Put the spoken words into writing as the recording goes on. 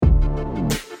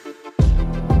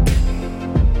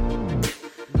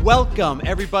Welcome,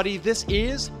 everybody. This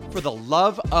is For the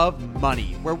Love of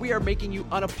Money, where we are making you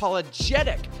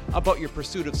unapologetic about your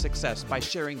pursuit of success by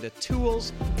sharing the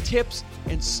tools, tips,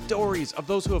 and stories of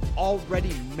those who have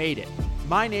already made it.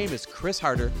 My name is Chris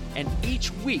Harder, and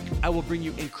each week I will bring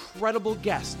you incredible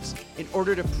guests in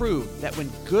order to prove that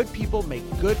when good people make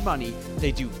good money,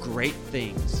 they do great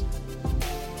things.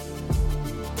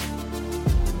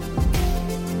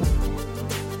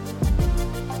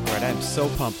 I'm so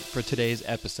pumped for today's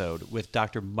episode with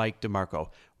Dr. Mike DiMarco,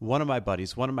 one of my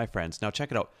buddies, one of my friends. Now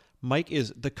check it out. Mike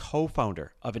is the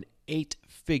co-founder of an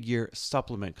 8-figure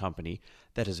supplement company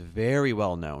that is very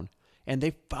well known, and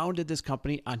they founded this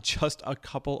company on just a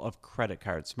couple of credit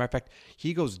cards. As a matter of fact,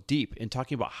 he goes deep in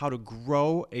talking about how to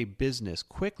grow a business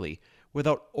quickly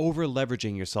without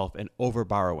over-leveraging yourself and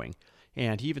over-borrowing.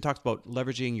 And he even talks about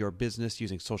leveraging your business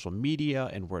using social media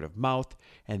and word of mouth.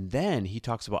 And then he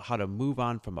talks about how to move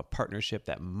on from a partnership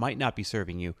that might not be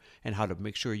serving you and how to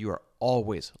make sure you are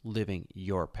always living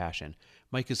your passion.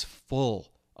 Mike is full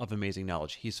of amazing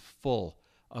knowledge. He's full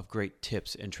of great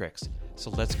tips and tricks. So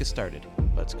let's get started.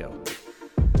 Let's go.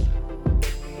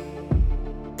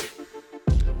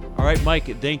 All right,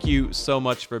 Mike, thank you so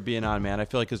much for being on, man. I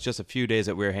feel like it's just a few days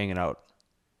that we were hanging out.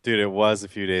 Dude, it was a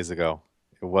few days ago.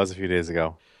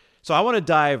 So I want to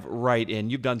dive right in.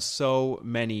 You've done so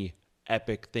many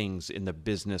epic things in the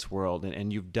business world,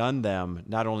 and you've done them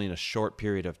not only in a short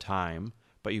period of time,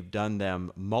 but you've done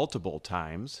them multiple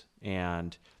times.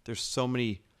 And there's so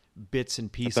many bits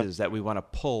and pieces that we want to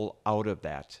pull out of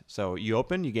that. So you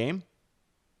open, you game?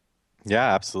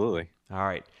 Yeah, absolutely. All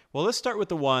right. Well, let's start with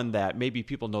the one that maybe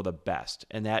people know the best,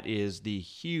 and that is the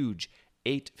huge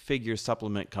 8-figure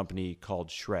supplement company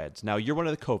called Shreds. Now, you're one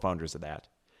of the co-founders of that.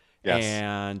 Yes.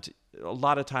 And a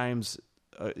lot of times,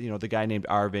 the guy named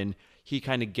Arvin, he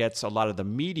kind of gets a lot of the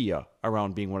media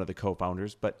around being one of the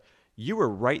co-founders, but you were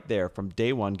right there from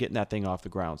day one getting that thing off the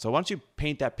ground. So why don't you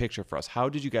paint that picture for us? How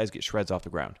did you guys get Shreds off the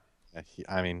ground? He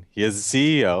is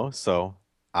the CEO, so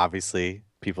obviously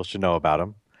people should know about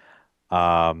him.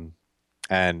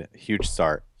 And huge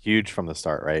from the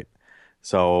start, right?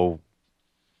 So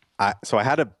I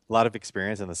had a lot of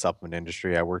experience in the supplement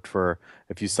industry. I worked for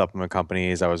a few supplement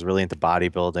companies. I was really into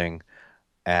bodybuilding.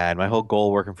 And my whole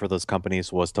goal working for those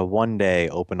companies was to one day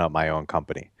open up my own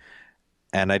company.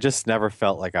 And I just never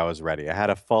felt like I was ready. I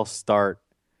had a false start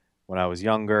when I was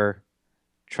younger,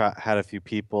 had a few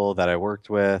people that I worked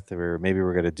with. Maybe we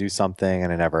were going to do something,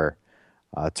 and it never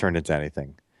turned into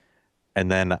anything.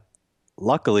 And then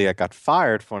luckily, I got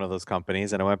fired from one of those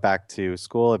companies, and I went back to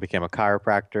school. I became a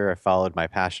chiropractor. I followed my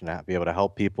passion to be able to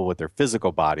help people with their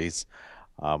physical bodies,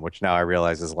 which now I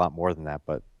realize is a lot more than that,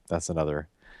 but that's another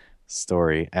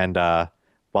story. And while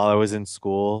I was in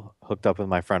school, hooked up with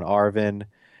my friend Arvin,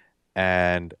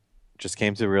 and just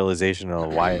came to the realization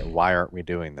of why aren't we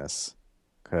doing this?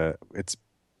 It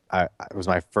was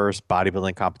my first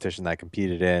bodybuilding competition that I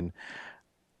competed in.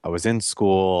 I was in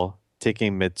school,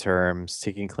 taking midterms,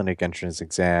 taking clinic entrance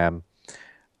exam.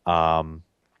 And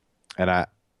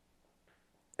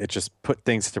it just put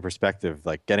things into perspective,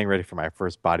 like getting ready for my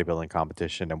first bodybuilding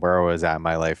competition and where I was at in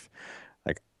my life.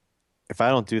 Like, if I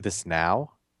don't do this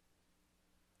now,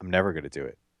 I'm never going to do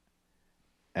it.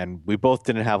 And we both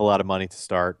didn't have a lot of money to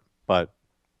start, but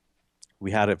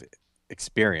we had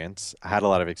experience. I had a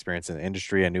lot of experience in the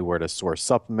industry. I knew where to source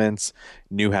supplements,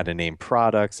 knew how to name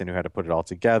products, I knew how to put it all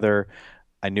together.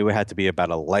 I knew it had to be about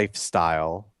a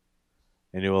lifestyle.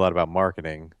 I knew a lot about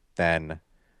marketing than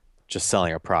just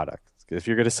selling a product. If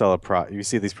you're going to sell a product, you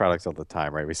see these products all the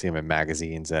time, right? We see them in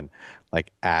magazines and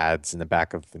like ads in the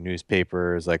back of the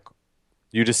newspapers. Like,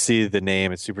 you just see the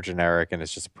name, it's super generic, and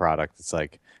it's just a product. It's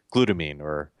like glutamine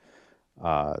or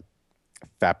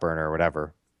fat burner or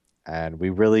whatever. And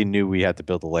we really knew we had to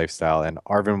build a lifestyle. And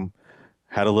Arvin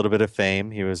had a little bit of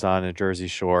fame. He was on a Jersey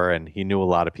Shore, and he knew a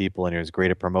lot of people, and he was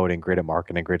great at promoting, great at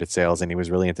marketing, great at sales, and he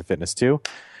was really into fitness too.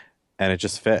 And it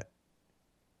just fit.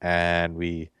 And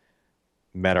we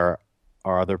met our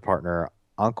other partner,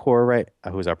 Encore, right,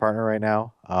 who's our partner right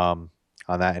now, on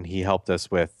that, and he helped us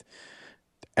with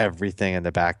everything in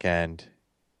the back end,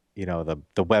 the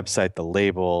website, the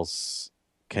labels,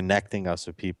 connecting us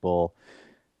with people,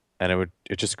 and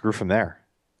it just grew from there.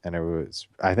 And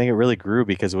I think it really grew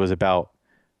because it was about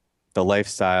the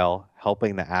lifestyle,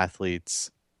 helping the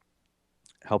athletes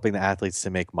to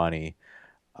make money.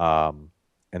 And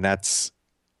that's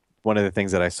one of the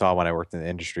things that I saw when I worked in the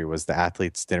industry was the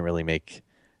athletes didn't really make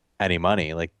any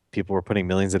money. Like, people were putting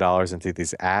millions of dollars into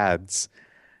these ads,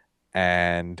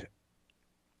 and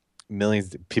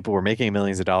people were making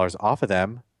millions of dollars off of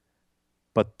them.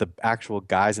 But the actual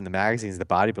guys in the magazines, the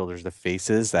bodybuilders, the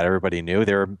faces that everybody knew,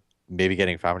 they were maybe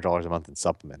getting $500 a month in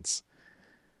supplements.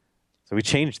 So we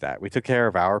changed that. We took care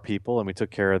of our people and we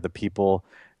took care of the people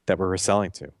that we were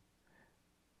selling to.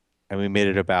 And we made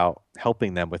it about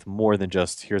helping them with more than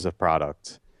just here's a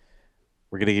product.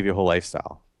 We're going to give you a whole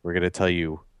lifestyle. We're going to tell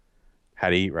you how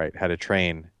to eat right, how to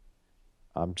train,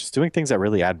 just doing things that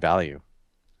really add value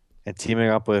and teaming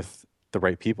up with the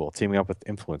right people, teaming up with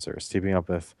influencers, teaming up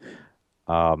with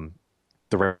um,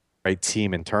 the right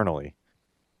team internally.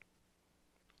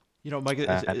 You know, Mike,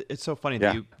 And it's so funny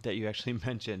yeah, that you actually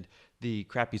mentioned the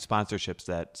crappy sponsorships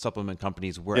that supplement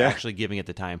companies were yeah. actually giving at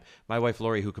the time. My wife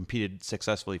Lori, who competed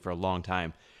successfully for a long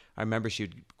time, I remember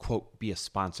she'd quote be a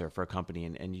sponsor for a company,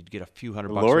 and you'd get a few $100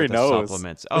 Lori worth of knows.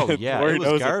 supplements. Oh yeah, it Lori was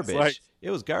knows what it's like. garbage. It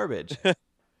was garbage.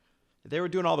 They were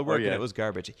doing all the Oh work and yeah. it was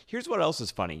garbage. Here's what else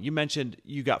is funny. You mentioned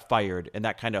you got fired and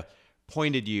that kind of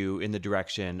pointed you in the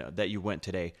direction that you went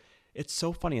today. It's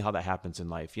so funny how that happens in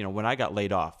life. You know, when I got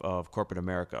laid off of corporate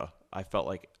America, I felt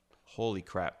like, holy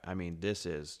crap. I mean,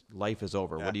 life is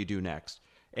over. Yeah. What do you do next?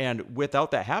 And without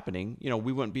that happening, you know,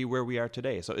 we wouldn't be where we are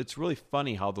today. So it's really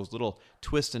funny how those little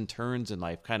twists and turns in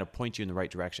life kind of point you in the right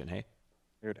direction. Hey,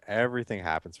 Dude, everything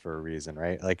happens for a reason,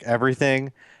 right? Like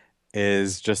everything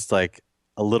is just like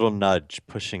a little nudge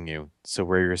pushing you so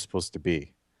where you're supposed to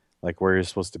be. Like where you're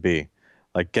supposed to be.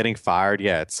 Like getting fired,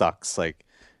 yeah, it sucks. Like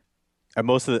and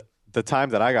most of the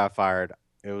time that I got fired,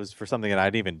 it was for something that I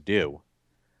didn't even do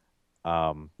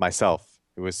myself.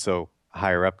 It was so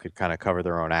higher up could kind of cover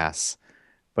their own ass.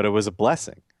 But it was a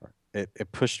blessing.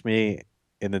 It pushed me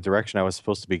in the direction I was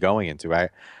supposed to be going into.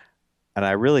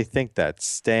 I really think that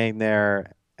staying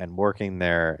there and working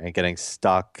there and getting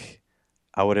stuck,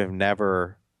 I would have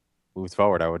never moved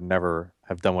forward. I would never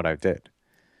have done what I did.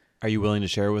 are you willing to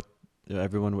share with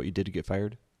everyone what you did to get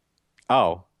fired?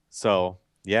 Oh, so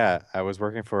yeah, I was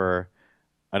working for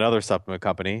another supplement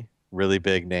company, really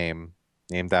big name,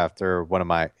 named after one of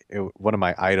my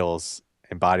idols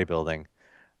in bodybuilding.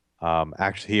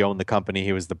 Actually, he owned the company.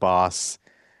 He was the boss.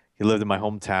 He lived in my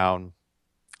hometown.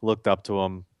 Looked up to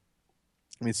him.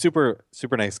 I mean, super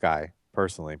nice guy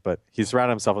personally, but he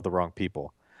surrounded himself with the wrong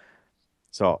people.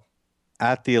 So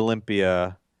at the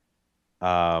Olympia,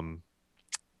 um,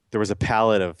 there was a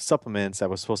pallet of supplements that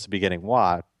was supposed to be getting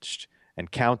watched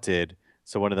and counted,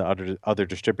 so one of the other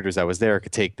distributors that was there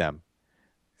could take them.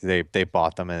 They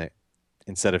bought them, and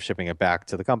instead of shipping it back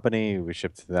to the company, we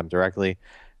shipped it to them directly.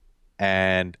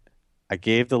 And I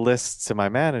gave the list to my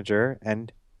manager,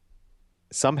 and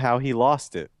somehow he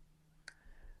lost it.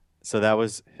 So that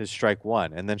was his strike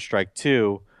one, and then strike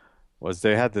two was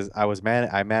they had this.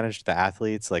 I managed the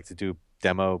athletes like to do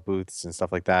demo booths and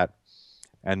stuff like that,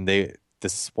 and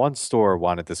this one store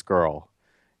wanted this girl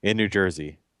in New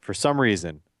Jersey for some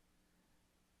reason,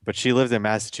 but she lived in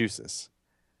Massachusetts.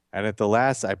 And at the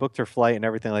last, I booked her flight and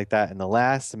everything like that. In the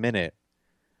last minute,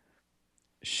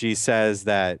 she says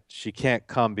that she can't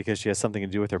come because she has something to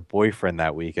do with her boyfriend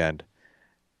that weekend.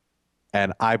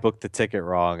 And I booked the ticket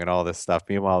wrong and all this stuff.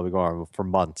 Meanwhile, we go on for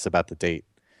months about the date.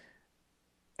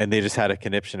 And they just had a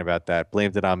conniption about that,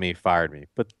 blamed it on me, fired me.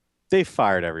 But they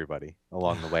fired everybody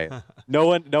along the way. No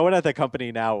one at the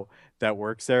company now that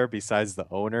works there besides the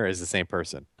owner is the same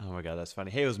person. Oh my God, that's funny.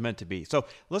 Hey, it was meant to be. So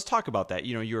let's talk about that.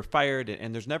 You know, you were fired,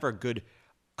 and there's never a good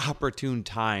opportune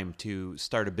time to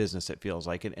start a business, it feels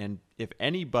like. And if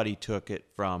anybody took it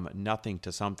from nothing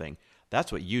to something,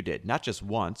 that's what you did. Not just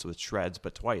once with Shreds,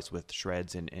 but twice with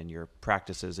Shreds and your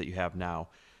practices that you have now.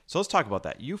 So let's talk about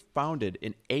that. You founded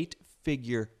an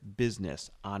 8-figure business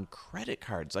on credit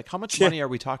cards. Like, how much Yeah. money are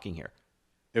we talking here?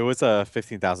 It was a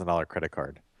 $15,000 credit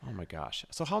card. Oh my gosh.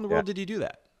 So how in the Yeah. world did you do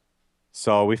that?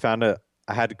 So we found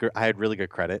I had really good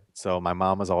credit. So my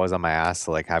mom was always on my ass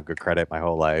to like have good credit my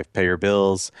whole life. Pay your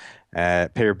bills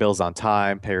on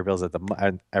time, pay your bills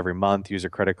every month, use your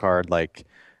credit card like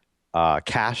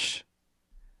cash,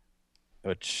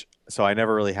 which so I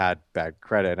never really had bad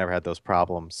credit. I never had those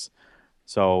problems.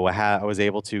 So I was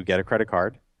able to get a credit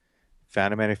card,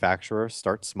 found a manufacturer,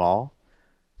 start small,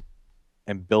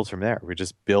 and build from there. We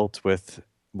just built with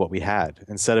what we had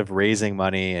instead of raising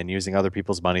money and using other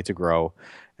people's money to grow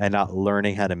and not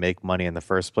learning how to make money in the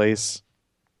first place,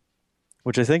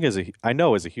 which I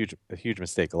know is a huge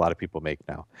mistake a lot of people make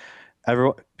now.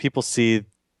 People see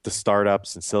the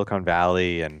startups in Silicon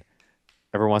Valley and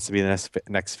everyone wants to be the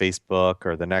next Facebook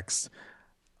or the next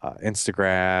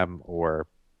Instagram or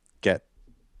get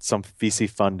some VC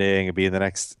funding and be the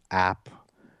next app,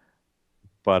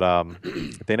 but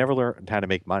they never learn how to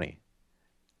make money.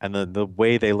 And the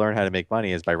way they learn how to make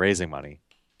money is by raising money.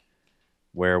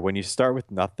 Where when you start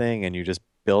with nothing and you just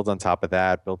build on top of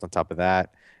that, build on top of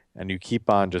that, and you keep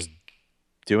on just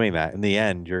doing that, in the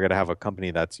end, you're going to have a company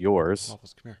that's yours.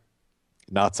 Waffles, come here.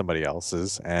 not somebody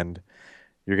else's, and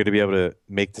you're going to be able to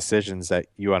make decisions that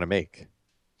you want to make.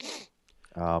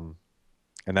 Um,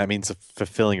 and that means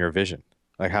fulfilling your vision.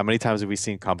 Like how many times have we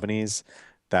seen companies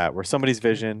that were somebody's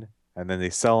vision and then they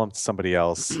sell them to somebody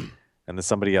else and then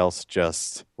somebody else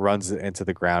just runs it into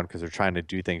the ground because they're trying to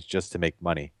do things just to make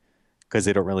money because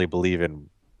they don't really believe in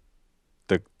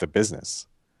the business.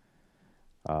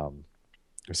 Um,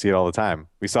 we see it all the time.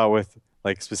 We saw it with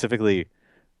like specifically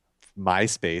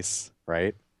MySpace,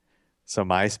 right? So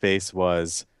MySpace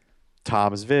was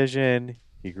Tom's vision.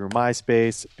 He grew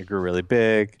MySpace. It grew really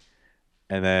big.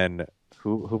 And then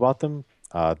who bought them?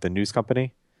 The news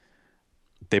company.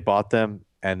 They bought them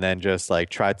and then just like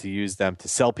tried to use them to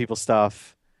sell people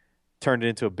stuff, turned it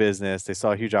into a business. They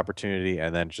saw a huge opportunity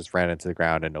and then just ran into the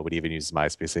ground and nobody even uses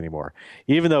MySpace anymore.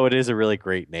 Even though it is a really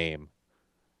great name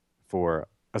for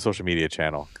a social media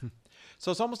channel. So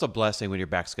it's almost a blessing when your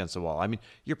back's against the wall. I mean,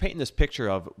 you're painting this picture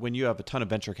of when you have a ton of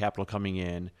venture capital coming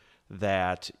in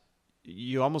that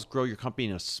you almost grow your company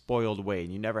in a spoiled way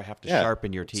and you never have to Yeah.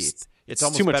 sharpen your teeth. It's It's too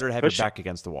almost much better to have your cushion. back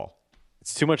against the wall.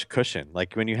 It's too much cushion.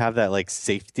 Like when you have that like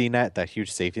safety net, that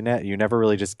huge safety net, you never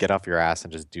really just get off your ass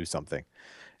and just do something.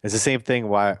 It's the same thing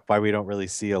why we don't really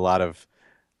see a lot of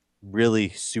really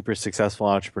super successful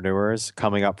entrepreneurs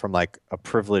coming up from like a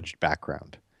privileged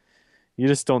background. You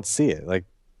just don't see it. Like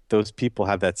those people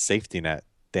have that safety net.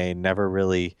 They never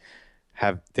really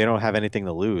they don't have anything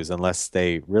to lose unless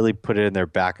they really put it in their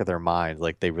back of their mind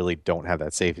like they really don't have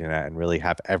that safety net and really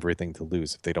have everything to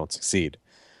lose if they don't succeed.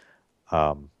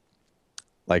 Um,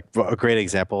 like a great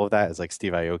example of that is like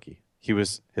Steve Aoki.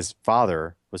 His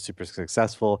father was super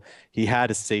successful. He had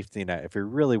a safety net if he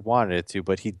really wanted it to,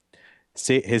 but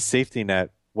his safety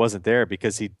net wasn't there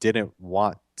because he didn't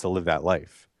want to live that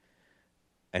life,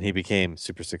 and he became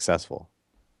super successful.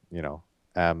 You know,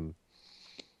 um,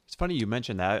 It's funny you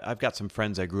mentioned that. I've got some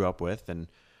friends I grew up with, and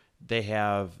they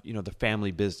have, the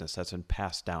family business that's been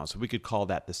passed down. So we could call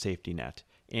that the safety net.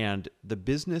 And the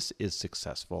business is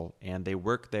successful, and they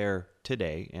work there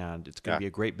today, and it's going to yeah, be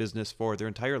a great business for their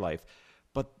entire life.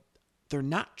 But they're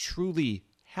not truly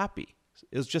happy.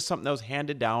 It was just something that was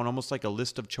handed down, almost like a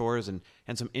list of chores and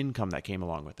some income that came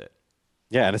along with it.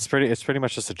 yeah, and it's pretty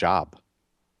much just a job.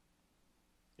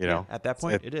 You Yeah, know, at that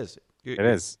point, it is. it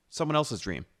is Someone else's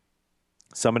dream.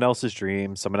 someone else's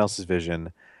dream, someone else's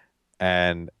vision,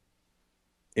 and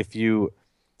if you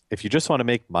if you just want to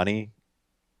make money,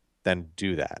 then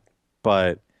do that.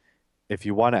 But if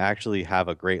you want to actually have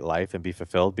a great life and be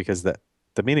fulfilled, because the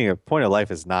meaning of point of life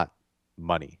is not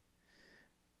money.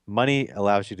 Money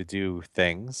allows you to do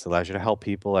things, allows you to help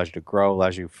people, allows you to grow,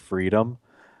 allows you freedom,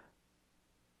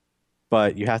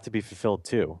 but you have to be fulfilled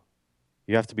too.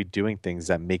 You have to be doing things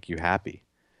that make you happy,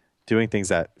 doing things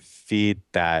that feed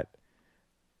that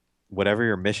whatever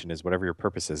your mission is, whatever your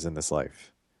purpose is in this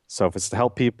life. So if it's to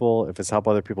help people, if it's to help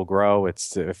other people grow,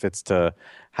 if it's to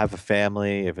have a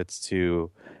family, if it's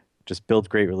to just build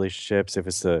great relationships, if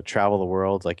it's to travel the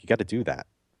world, like you got to do that.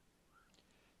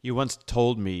 You once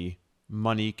told me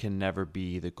money can never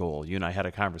be the goal. You and I had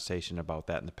a conversation about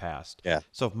that in the past. Yeah.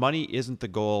 So if money isn't the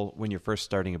goal when you're first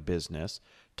starting a business,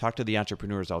 talk to the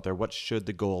entrepreneurs out there. What should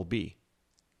the goal be?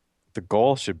 The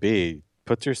goal should be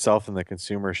put yourself in the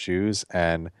consumer's shoes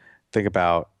and think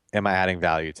about, am I adding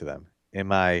value to them?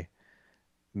 Am I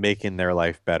making their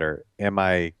life better? Am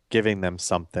I giving them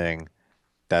something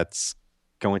that's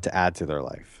going to add to their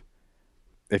life?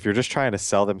 If you're just trying to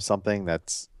sell them something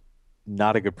that's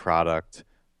not a good product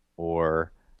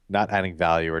or not adding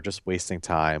value or just wasting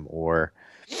time or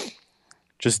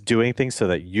just doing things so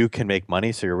that you can make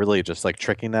money, so you're really just like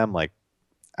tricking them, like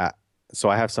uh, so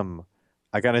I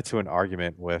got into an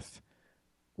argument with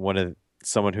one of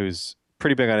someone who's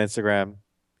pretty big on Instagram.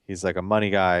 He's like a money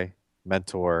guy,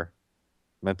 mentor,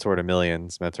 mentor to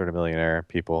millions, mentor to millionaire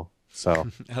people. So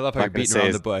I'm I love how you're not gonna beating say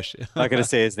around the his bush. not gonna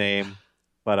say his name,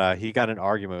 but he got in an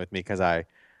argument with me because I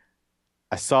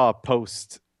saw a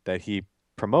post that he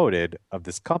promoted of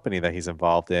this company that he's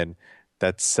involved in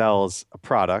that sells a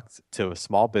product to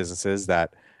small businesses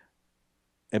that,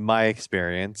 in my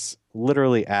experience,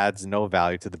 literally adds no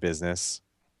value to the business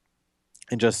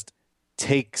and just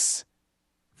takes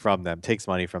takes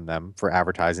money from them for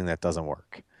advertising that doesn't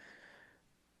work.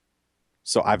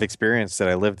 So I've experienced it.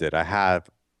 I lived it. I have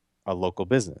a local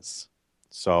business.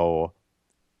 So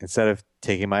instead of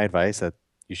taking my advice that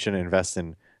you shouldn't invest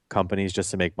in companies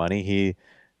just to make money, he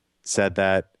said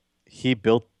that he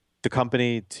built the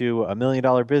company to $1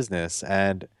 million business.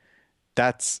 And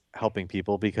that's helping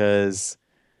people because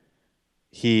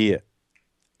he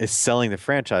is selling the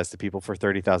franchise to people for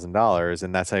 $30,000.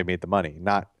 And that's how he made the money,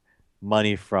 not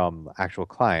money from actual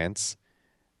clients,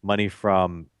 money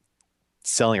from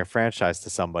selling a franchise to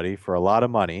somebody for a lot of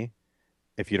money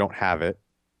if you don't have it,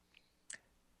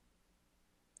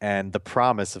 and the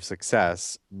promise of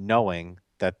success, knowing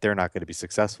that they're not going to be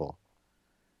successful.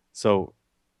 So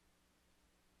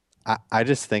I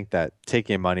just think that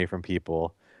taking money from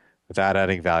people without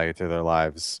adding value to their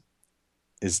lives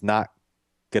is not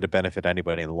going to benefit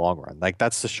anybody in the long run. Like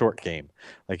that's the short game.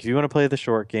 Like if you want to play the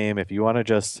short game, if you want to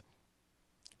just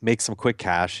make some quick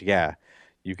cash, yeah,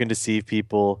 you can deceive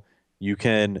people. You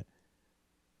can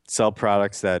sell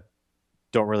products that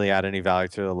don't really add any value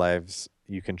to their lives.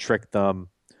 You can trick them,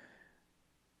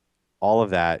 all of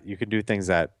that. You can do things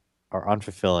that are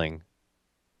unfulfilling,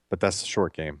 but that's the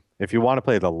short game. If you want to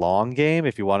play the long game,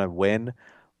 if you want to win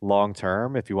long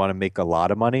term, if you want to make a lot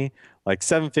of money, like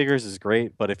seven figures is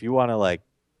great, but if you want to like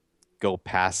go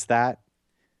past that,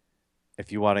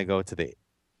 if you want to go to the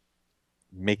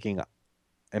making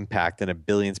impact in a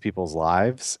billions people's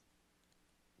lives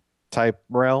type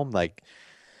realm, like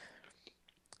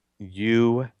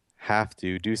you have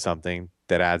to do something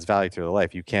that adds value to their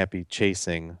life. You can't be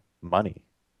chasing money.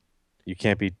 You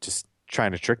can't be just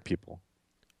trying to trick people.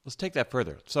 Let's take that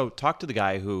further. So, talk to the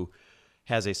guy who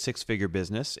has a six-figure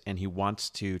business and he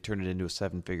wants to turn it into a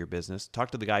seven-figure business.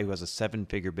 Talk to the guy who has a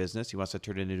seven-figure business. He wants to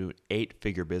turn it into an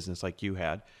eight-figure business like you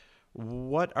had.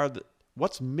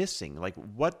 What's missing? Like,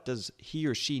 what does he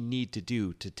or she need to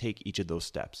do to take each of those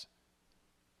steps?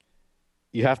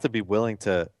 You have to be willing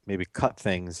to maybe cut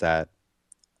things that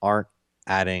aren't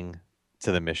adding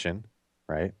to the mission,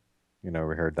 right? We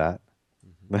heard that.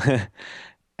 Mm-hmm.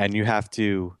 And you have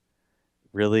to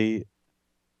really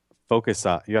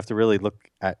you have to really look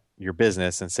at your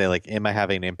business and say, like, am I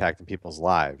having an impact in people's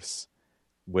lives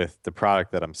with the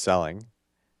product that I'm selling?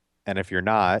 And if you're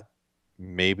not,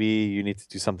 maybe you need to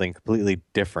do something completely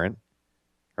different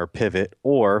or pivot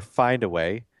or find a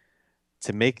way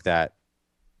to make that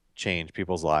change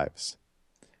people's lives.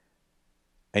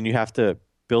 And you have to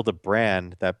build a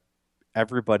brand that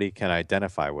everybody can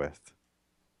identify with.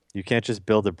 You can't just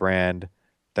build a brand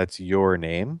that's your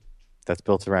name, that's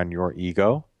built around your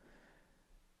ego.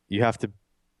 You have to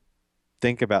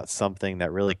think about something that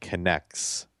really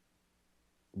connects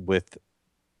with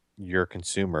your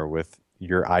consumer, with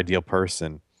your ideal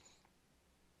person.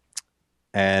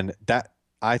 And that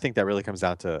I think that really comes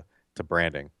down to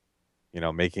branding,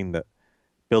 making the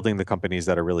building the companies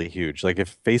that are really huge. Like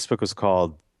if Facebook was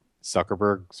called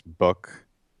Zuckerberg's book,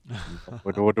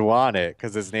 would want it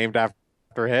because it's named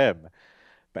after him,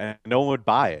 but no one would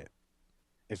buy it.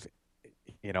 If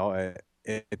you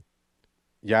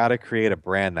got to create a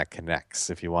brand that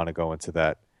connects if you want to go into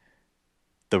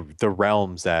the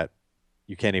realms that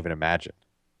you can't even imagine.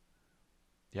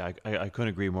 Yeah, I couldn't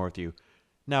agree more with you.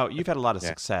 Now, you've had a lot of Yeah.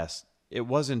 success. It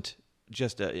wasn't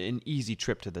just an easy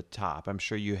trip to the top. I'm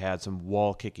sure you had some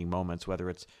wall kicking moments, whether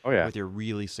it's Oh yeah. with your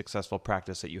really successful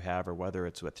practice that you have or whether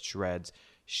it's with shreds.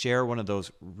 Share one of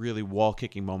those really wall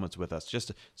kicking moments with us,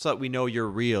 just so that we know you're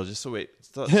real, just so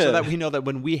that we know that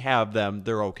when we have them,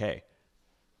 they're okay.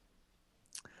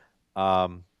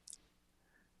 um.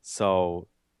 So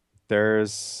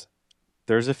there's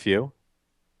there's a few,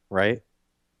 right?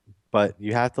 But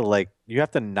you have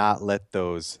to not let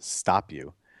those stop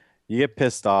you. You get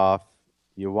pissed off,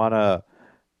 you want to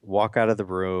walk out of the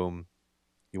room,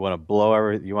 you want to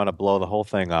blow the whole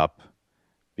thing up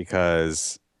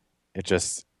because it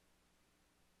just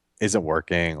isn't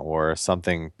working or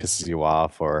something pisses you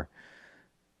off or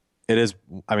it is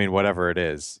I mean whatever it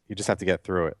is. You just have to get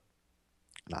through it.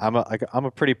 I'm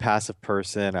a pretty passive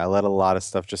person. I let a lot of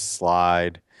stuff just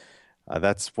slide.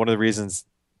 That's one of the reasons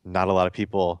not a lot of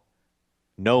people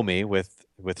know me with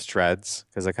shreds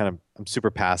because I'm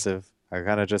super passive. I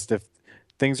kind of just if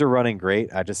things are running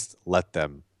great, I just let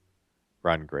them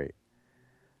run great.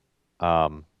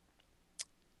 Um,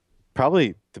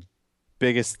 Probably the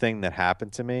biggest thing that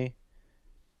happened to me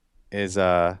is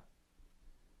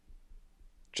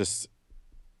just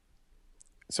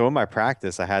so in my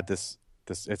practice I had this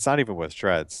it's not even with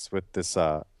shreds, it's with this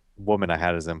woman I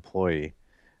had as an employee.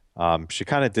 She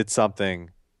kind of did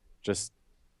something just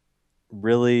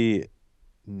really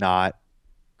not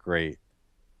great.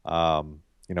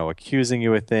 Accusing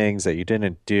you of things that you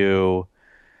didn't do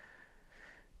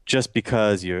just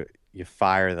because you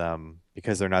fire them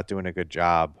because they're not doing a good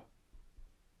job,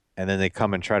 and then they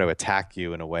come and try to attack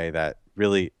you in a way that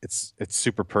really it's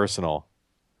super personal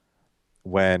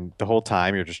when the whole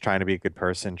time you're just trying to be a good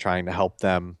person, trying to help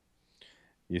them.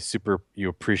 You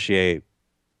appreciate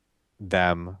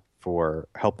them for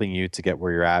helping you to get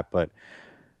where you're at, but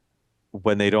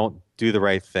when they don't do the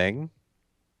right thing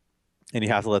and you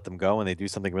have to let them go and they do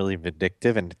something really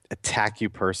vindictive and attack you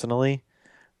personally,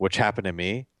 which happened to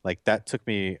me, like that took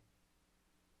me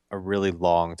a really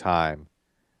long time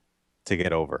to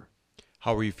get over.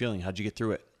 How were you feeling? How'd you get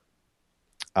through it?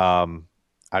 Um,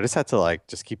 I just had to like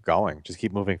just keep going, just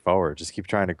keep moving forward, just keep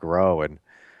trying to grow and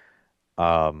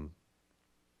um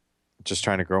just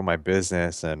trying to grow my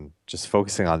business and just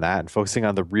focusing on that and focusing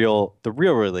on the real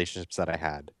relationships that I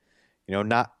had.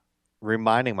 Not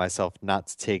reminding myself not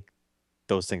to take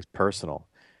those things personal.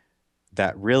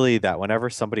 That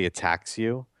whenever somebody attacks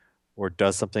you or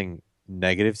does something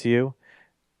negative to you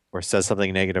or says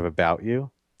something negative about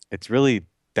you, it's really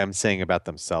them saying about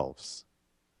themselves.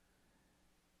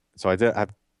 So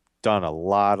I've done a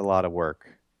lot of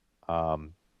work,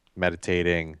 um,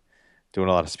 meditating, doing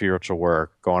a lot of spiritual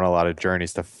work, going on a lot of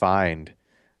journeys to find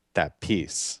that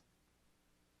peace.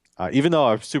 Even though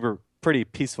I'm super pretty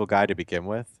peaceful guy to begin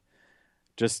with,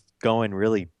 just going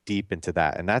really deep into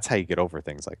that. And that's how you get over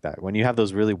things like that. When you have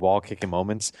those really wall kicking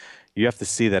moments, you have to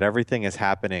see that everything is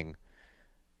happening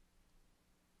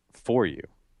for you.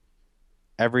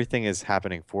 Everything is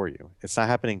happening for you. It's not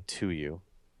happening to you.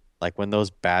 Like when those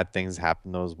bad things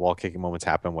happen, those wall kicking moments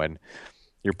happen when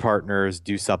your partners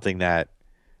do something that,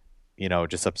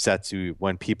 just upsets you,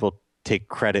 when people take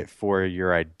credit for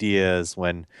your ideas,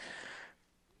 when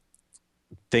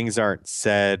things aren't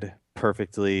said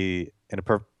perfectly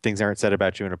things aren't said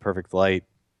about you in a perfect light.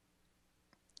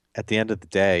 At the end of the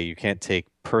day, you can't take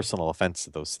personal offense to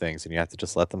those things, and you have to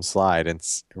just let them slide and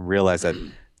realize that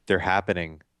they're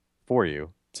happening for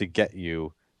you to get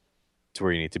you to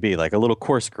where you need to be. Like a little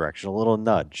course correction, a little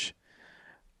nudge.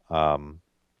 Um,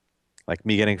 like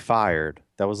me getting fired,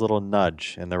 that was a little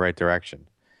nudge in the right direction.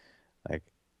 Like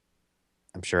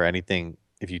I'm sure anything,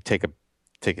 if you take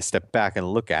a step back and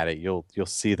look at it, you'll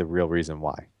see the real reason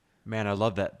why. Man, I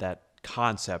love that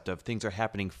concept of things are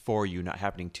happening for you, not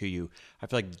happening to you. I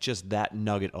feel like just that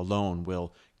nugget alone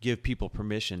will give people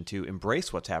permission to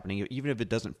embrace what's happening, even if it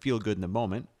doesn't feel good in the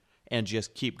moment, and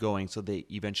just keep going so they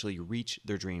eventually reach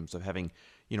their dreams of having,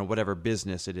 whatever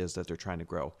business it is that they're trying to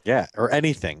grow. Yeah, or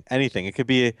anything. It could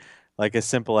be like as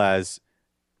simple as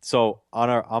so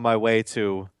on my way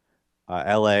to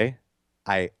LA,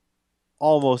 I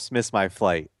almost missed my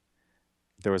flight.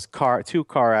 There was two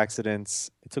car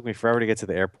accidents. It took me forever to get to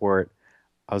the airport.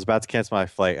 I was about to cancel my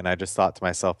flight, and I just thought to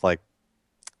myself, like,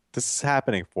 this is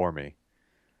happening for me.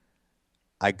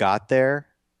 I got there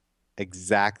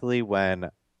exactly when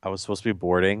I was supposed to be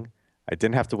boarding. I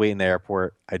didn't have to wait in the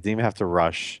airport. I didn't even have to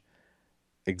rush.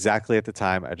 Exactly at the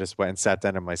time, I just went and sat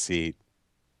down in my seat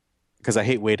because I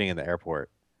hate waiting in the airport.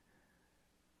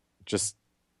 Just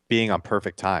being on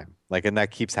perfect time. Like, and that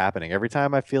keeps happening. Every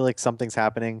time I feel like something's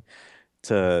happening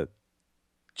to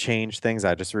change things,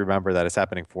 I just remember that it's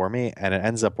happening for me and it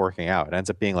ends up working out. It ends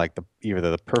up being like either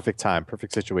the perfect time,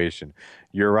 perfect situation.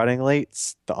 You're running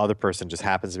late, the other person just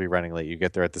happens to be running late. You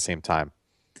get there at the same time.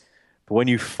 But when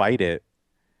you fight it,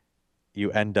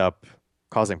 you end up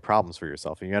causing problems for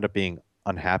yourself and you end up being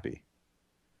unhappy.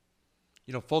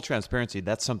 Full transparency,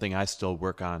 that's something I still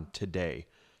work on today,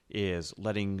 is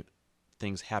letting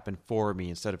things happen for me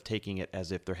instead of taking it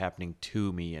as if they're happening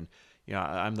to me. And,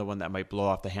 I'm the one that might blow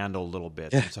off the handle a little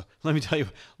bit. Yeah. And so let me tell you,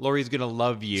 Lori's going to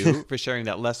love you for sharing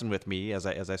that lesson with me as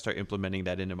I start implementing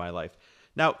that into my life.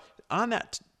 Now, on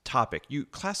that topic, you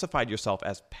classified yourself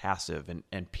as passive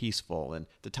and peaceful. And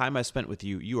the time I spent with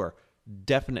you, you are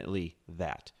definitely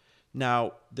that.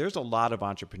 Now, there's a lot of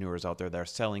entrepreneurs out there that are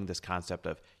selling this concept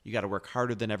of you got to work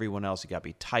harder than everyone else. You got to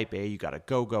be type A. You got to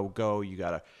go, go, go. You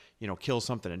got to, kill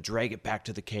something and drag it back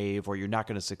to the cave or you're not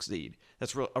going to succeed.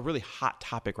 That's a really hot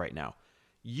topic right now.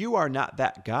 You are not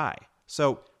that guy.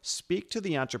 So speak to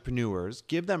the entrepreneurs,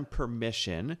 give them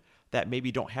permission that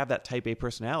maybe don't have that type A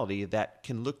personality that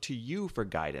can look to you for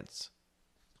guidance.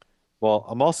 Well,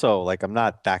 I'm also like I'm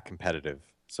not that competitive.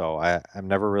 So I've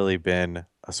never really been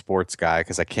a sports guy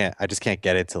because I just can't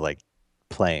get into like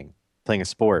playing a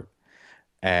sport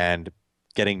and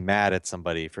getting mad at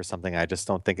somebody for something I just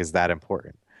don't think is that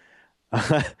important.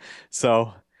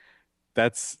 So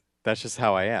that's just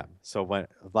how I am. So when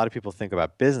a lot of people think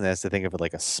about business, they think of it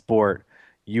like a sport.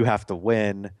 You have to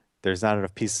win. There's not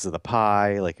enough pieces of the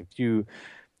pie. Like if you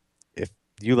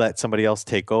let somebody else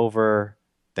take over,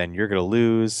 then you're gonna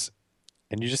lose.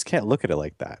 And you just can't look at it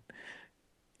like that.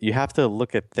 You have to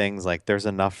look at things like there's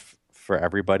enough for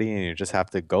everybody and you just have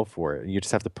to go for it. You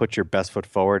just have to put your best foot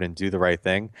forward and do the right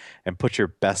thing and put your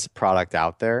best product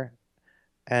out there.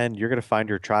 And you're gonna find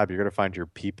your tribe. You're gonna find your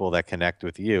people that connect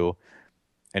with you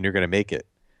and you're going to make it.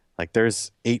 Like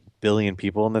there's 8 billion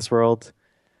people in this world.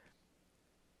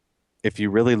 If you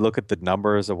really look at the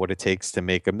numbers of what it takes to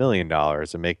make $1 million or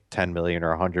make 10 million or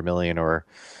 100 million or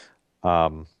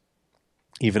um,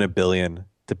 even a billion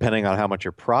depending on how much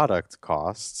your product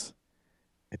costs,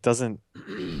 it doesn't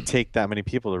take that many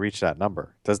people to reach that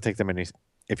number. It doesn't take that many,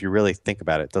 if you really think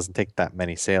about it, it doesn't take that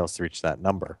many sales to reach that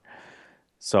number.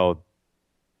 So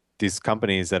these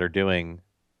companies that are doing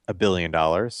 $1 billion,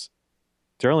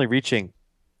 they're only reaching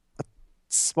a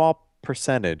small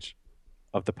percentage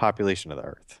of the population of the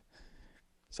earth.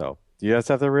 So you just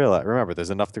have to realize, remember, there's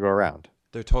enough to go around.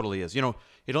 There totally is.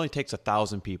 It only takes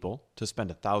 1,000 people to spend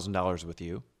 $1,000 with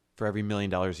you for every $1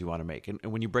 million you want to make. And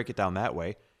when you break it down that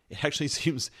way, it actually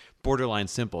seems borderline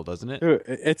simple, doesn't it? Dude,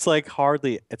 it's like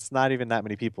it's not even that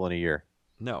many people in a year.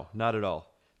 No, not at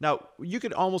all. Now, you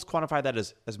could almost quantify that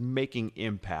as making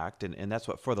impact, and that's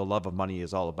what For the Love of Money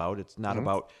is all about. It's not Hmm.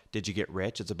 about did you get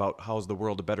rich? It's about how's the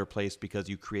world a better place because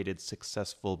you created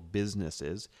successful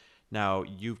businesses. Now,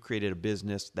 you've created a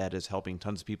business that is helping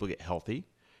tons of people get healthy.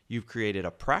 You've created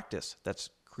a practice that's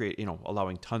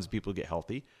allowing tons of people to get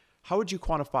healthy. How would you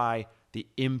quantify the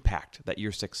impact that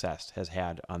your success has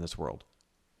had on this world?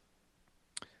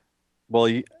 Well,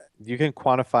 you can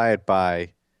quantify it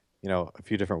by, a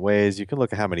few different ways. You can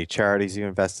look at how many charities you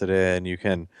invested in. You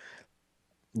can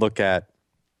look at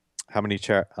how many,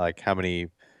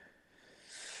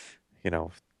 you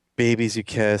know, babies you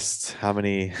kissed, how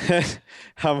many,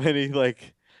 how many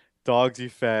like dogs you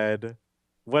fed,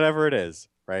 whatever it is,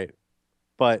 right?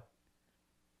 But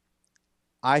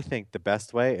I think the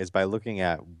best way is by looking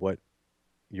at what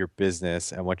your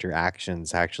business and what your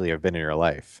actions actually have been in your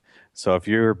life. So if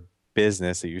your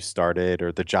business that you started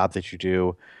or the job that you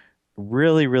do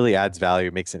really, really adds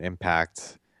value, makes an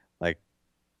impact, like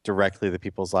directly to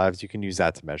people's lives, you can use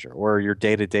that to measure. Or your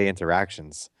day-to-day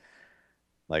interactions,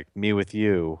 like me with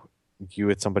you, you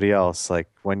with somebody else, like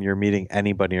when you're meeting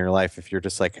anybody in your life, if you're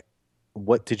just like,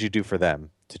 what did you do for them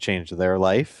to change their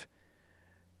life?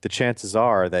 The chances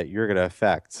are that you're going to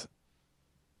affect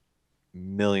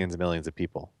millions and millions of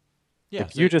people. Yeah,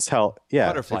 If so you just help, yeah,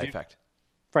 butterfly effect.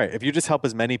 right, if you just help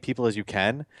as many people as you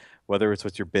can, whether it's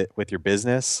with your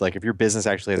business, like if your business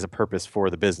actually has a purpose for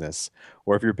the business,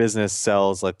 or if your business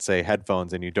sells, let's say,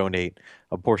 headphones and you donate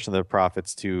a portion of the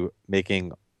profits to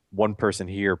making one person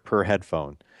here per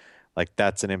headphone, like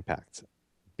that's an impact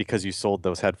because you sold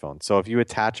those headphones. So if you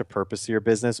attach a purpose to your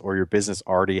business or your business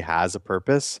already has a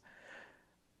purpose,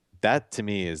 that to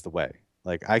me is the way.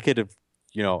 Like I could have,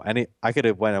 I could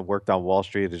have went and worked on Wall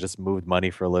Street and just moved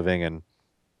money for a living. And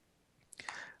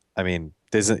I mean,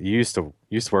 you used to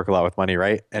work a lot with money,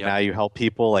 right? And now Yep. you help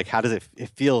people. Like, how does it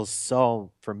feels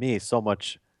so for me so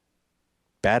much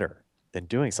better than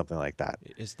doing something like that?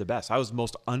 It's the best. I was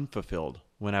most unfulfilled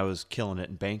when I was killing it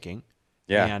in banking.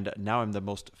 Yeah, And now I'm the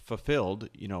most fulfilled,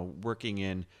 working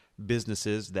in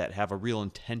businesses that have a real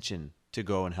intention to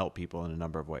go and help people in a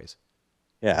number of ways.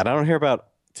 yeah. And I don't hear about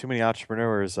too many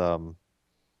entrepreneurs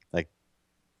like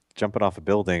jumping off of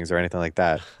buildings or anything like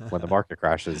that when the market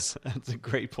crashes. That's a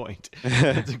great point.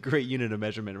 That's a great unit of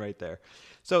measurement right there.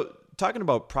 So, talking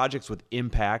about projects with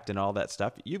impact and all that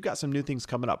stuff, you've got some new things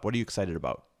coming up. What are you excited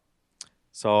about?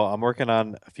 So I'm working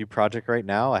on a few projects right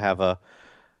now. I have a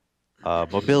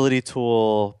mobility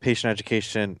tool, patient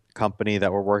education company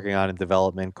that we're working on in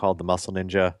development called the Muscle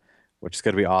Ninja, which is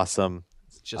going to be awesome.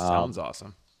 It just sounds Um,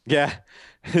 awesome. yeah.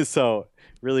 So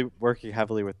really working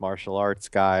heavily with martial arts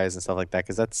guys and stuff like that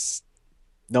because that's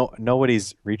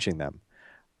nobody's reaching them.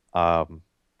 Um,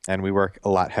 and we work a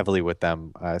lot heavily with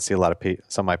them. I see a lot of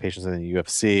some of my patients in the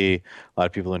UFC, a lot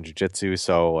of people in jiu-jitsu.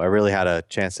 So I really had a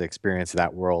chance to experience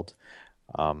that world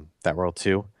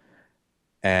too.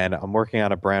 And I'm working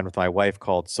on a brand with my wife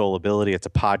called Soul Ability. It's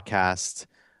a podcast,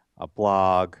 a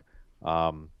blog,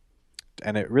 um,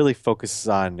 and it really focuses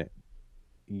on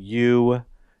you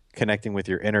connecting with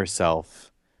your inner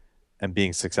self and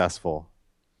being successful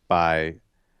by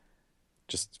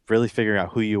just really figuring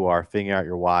out who you are, figuring out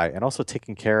your why, and also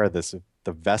taking care of the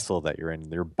vessel that you're in,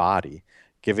 your body,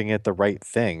 giving it the right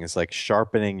things, like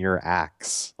sharpening your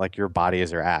axe, like your body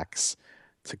is your axe,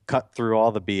 to cut through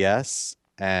all the BS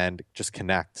and just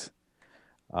connect.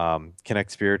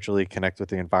 Connect spiritually, connect with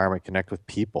the environment, connect with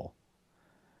people,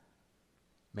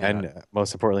 Man, I and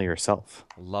most importantly, yourself.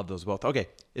 love those both. Okay,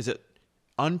 is it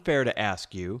unfair to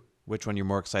ask you which one you're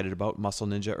more excited about, Muscle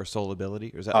Ninja or Soul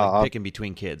Ability? Or is that like Uh, picking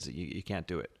between kids? You can't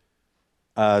do it.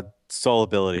 Soul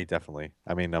ability, definitely.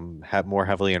 I mean, I'm more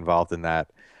heavily involved in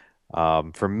that.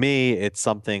 For me, it's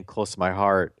something close to my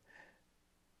heart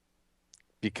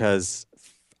because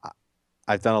I-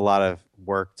 I've done a lot of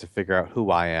work to figure out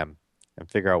who I am and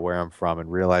figure out where I'm from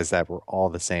and realize that we're all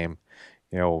the same.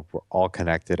 We're all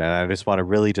connected. And I just want to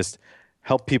really just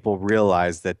help people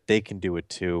realize that they can do it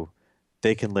too.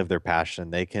 They can live their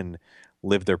passion. They can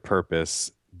live their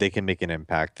purpose. they can make an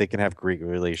impact. They can have great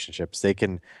relationships. They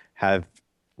can have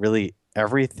really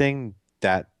everything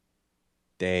that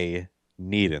they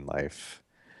need in life.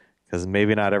 Because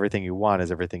maybe not everything you want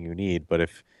is everything you need, but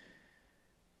if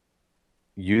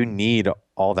you need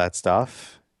all that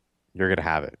stuff, you're gonna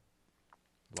have it.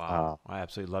 Wow, Uh, I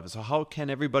absolutely love it. So how can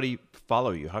everybody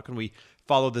follow you? How can we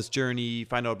follow this journey,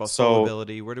 find out about soul so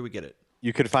ability? Where do we get it?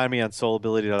 you can find me on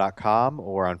soulability.com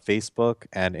or on Facebook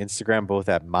and Instagram, both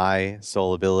at my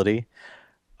soulability.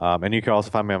 And you can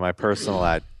also find me on my personal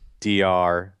at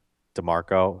Dr.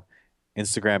 DiMarco,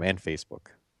 Instagram and Facebook.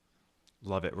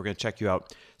 Love it. We're going to check you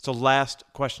out. So last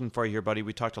question for you here, buddy.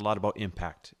 We talked a lot about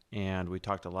impact and we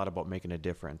talked a lot about making a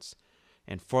difference.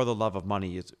 And For the Love of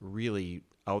Money is really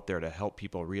out there to help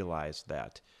people realize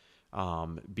that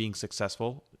being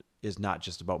successful is not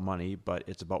just about money, but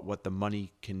it's about what the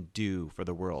money can do for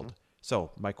the world. So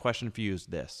my question for you is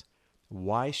this.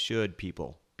 Why should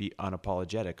people be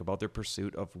unapologetic about their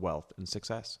pursuit of wealth and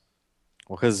success?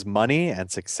 Well, because money and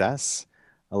success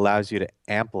allows you to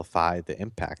amplify the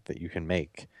impact that you can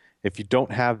make. If you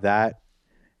don't have that,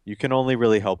 you can only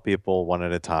really help people one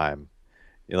at a time.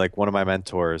 Like one of my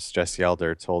mentors, Jesse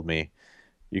Elder, told me,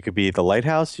 you could be the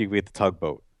lighthouse, you could be the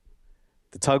tugboat.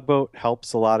 The tugboat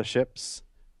helps a lot of ships,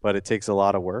 but it takes a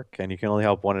lot of work, and you can only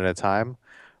help one at a time.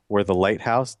 Where the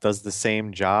lighthouse does the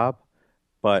same job,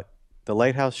 but the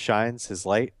lighthouse shines his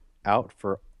light out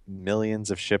for millions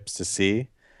of ships to see,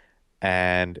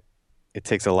 and it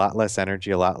takes a lot less energy,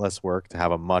 a lot less work to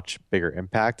have a much bigger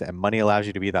impact. And money allows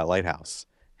you to be that lighthouse.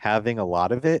 Having a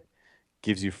lot of it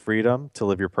gives you freedom to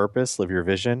live your purpose, live your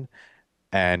vision,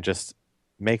 and just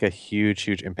make a huge,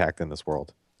 huge impact in this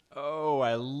world. Oh,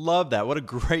 I love that. What a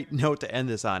great note to end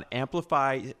this on.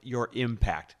 Amplify your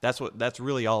impact. That's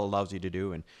really all it allows you to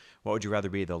do. And what would you rather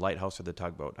be, the lighthouse or the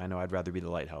tugboat? I know I'd rather be the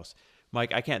lighthouse.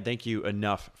 Mike, I can't thank you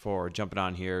enough for jumping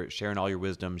on here, sharing all your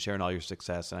wisdom, sharing all your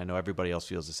success, and I know everybody else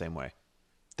feels the same way.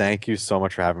 Thank you so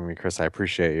much for having me, Chris. I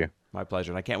appreciate you. My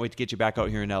pleasure. And I can't wait to get you back out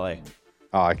here in LA.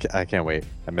 Oh, I can't wait.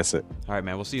 I miss it. All right,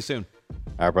 man. We'll see you soon.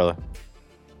 All right, brother.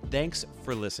 Thanks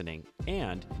for listening.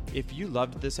 And if you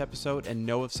loved this episode and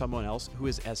know of someone else who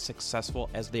is as successful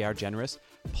as they are generous,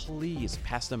 please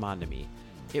pass them on to me.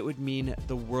 It would mean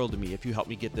the world to me if you help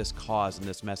me get this cause and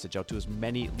this message out to as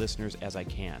many listeners as I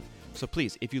can. So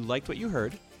please, if you liked what you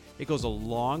heard, it goes a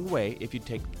long way if you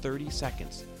take 30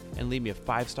 seconds and leave me a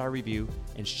 5-star review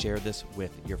and share this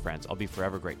with your friends. I'll be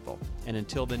forever grateful. And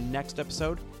until the next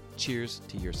episode, cheers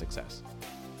to your success.